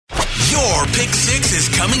Your Pick 6 is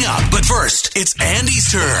coming up. But first, it's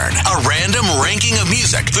Andy's turn. A random ranking of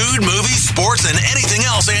music, food, movies, sports, and anything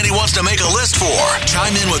else Andy wants to make a list for.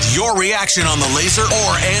 Chime in with your reaction on the Laser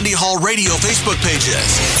or Andy Hall Radio Facebook pages.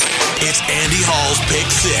 It's Andy Hall's Pick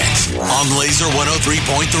 6 on Laser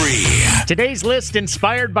 103.3. Today's list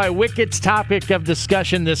inspired by Wicked's topic of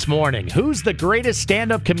discussion this morning. Who's the greatest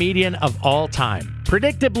stand-up comedian of all time?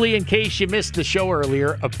 Predictably, in case you missed the show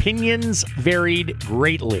earlier, opinions varied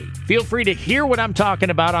greatly. Feel free to hear what I'm talking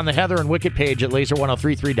about on the Heather and Wicked page at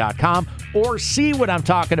laser1033.com or see what I'm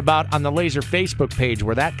talking about on the Laser Facebook page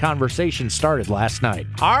where that conversation started last night.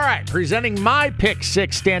 All right, presenting my Pick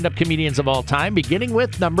 6 stand-up comedians of all time, beginning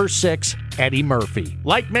with number 6, Eddie Murphy.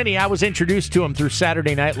 Like many, I was introduced to him through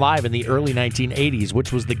Saturday Night Live in the early 1980s,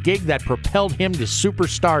 which was the gig that propelled him to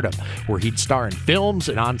superstardom, where he'd star in films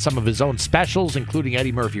and on some of his own specials, including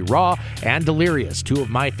Eddie Murphy Raw and Delirious, two of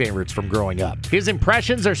my favorites from growing up. His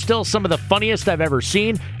impressions are still some of the funniest I've ever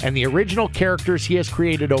seen, and the original characters he has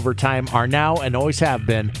created over time are now, and always have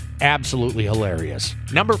been, absolutely hilarious.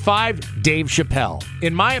 Number 5, Dave Chappelle.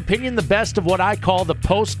 In my opinion, the best of what I call the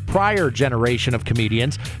post-Pryor generation of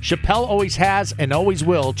comedians, Chappelle always has and always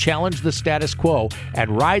will challenge the status quo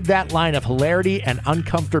and ride that line of hilarity and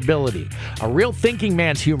uncomfortability. A real thinking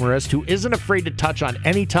man's humorist who isn't afraid to touch on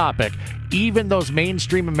any topic, even those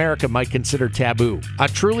mainstream America might consider taboo. A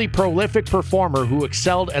truly prolific performer who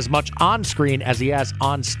excelled as much on screen as he has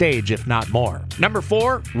on stage, if not more. Number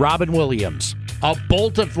 4, Robin Williams. A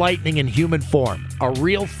bolt of lightning in human form, a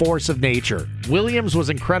real force of nature. Williams was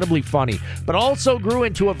incredibly funny, but also grew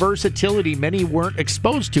into a versatility many weren't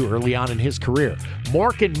exposed to early on in his career.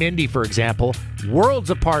 Mork and Mindy, for example, worlds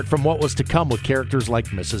apart from what was to come with characters like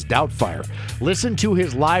Mrs. Doubtfire. Listen to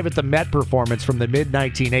his Live at the Met performance from the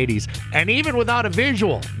mid-1980s, and even without a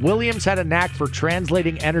visual, Williams had a knack for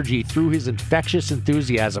translating energy through his infectious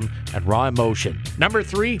enthusiasm and raw emotion. Number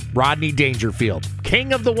 3, Rodney Dangerfield.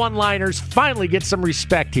 King of the one-liners, finally gets some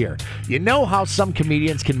respect here. You know how some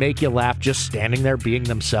comedians can make you laugh just standing there being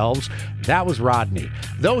themselves? That was Rodney.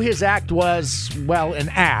 Though his act was, well, an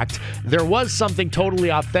act, there was something totally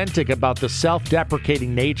authentic about the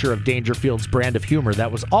self-deprecating nature of Dangerfield's brand of humor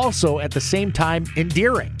that was also, at the same time,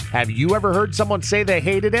 endearing. Have you ever heard someone say they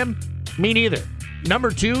hated him? Me neither.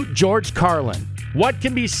 Number 2, George Carlin. What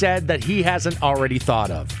can be said that he hasn't already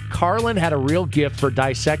thought of? Carlin had a real gift for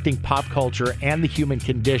dissecting pop culture and the human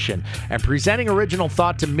condition and presenting original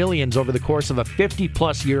thought to millions over the course of a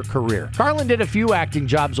 50-plus year career. Carlin did a few acting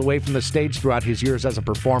jobs away from the stage throughout his years as a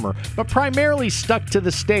performer, but primarily stuck to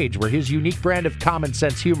the stage where his unique brand of common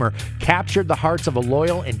sense humor captured the hearts of a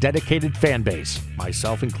loyal and dedicated fan base,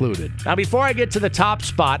 myself included. Now, before I get to the top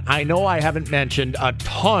spot, I know I haven't mentioned a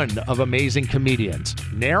ton of amazing comedians.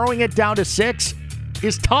 Narrowing it down to 6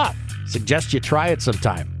 is tough. Suggest you try it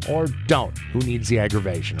sometime. Or don't. Who needs the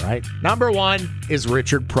aggravation, right? Number 1 is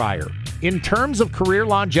Richard Pryor. In terms of career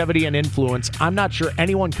longevity and influence, I'm not sure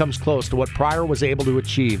anyone comes close to what Pryor was able to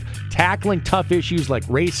achieve, tackling tough issues like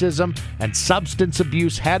racism and substance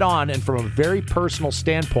abuse head-on and from a very personal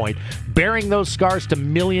standpoint, bearing those scars to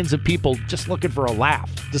millions of people just looking for a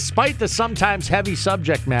laugh. Despite the sometimes heavy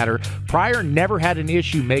subject matter, Pryor never had an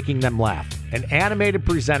issue making them laugh. An animated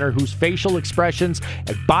presenter whose facial expressions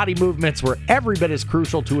and body movements were every bit as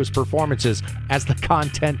crucial to his performances as the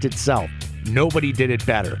content itself. Nobody did it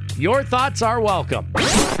better. Your thoughts are welcome.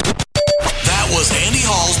 That was Andy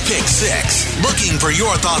Hall's Pick 6. Looking for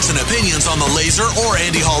your thoughts and opinions on the Laser or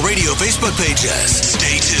Andy Hall Radio Facebook pages.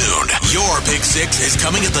 Stay tuned. Your Pick 6 is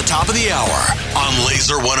coming at the top of the hour on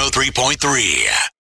Laser 103.3.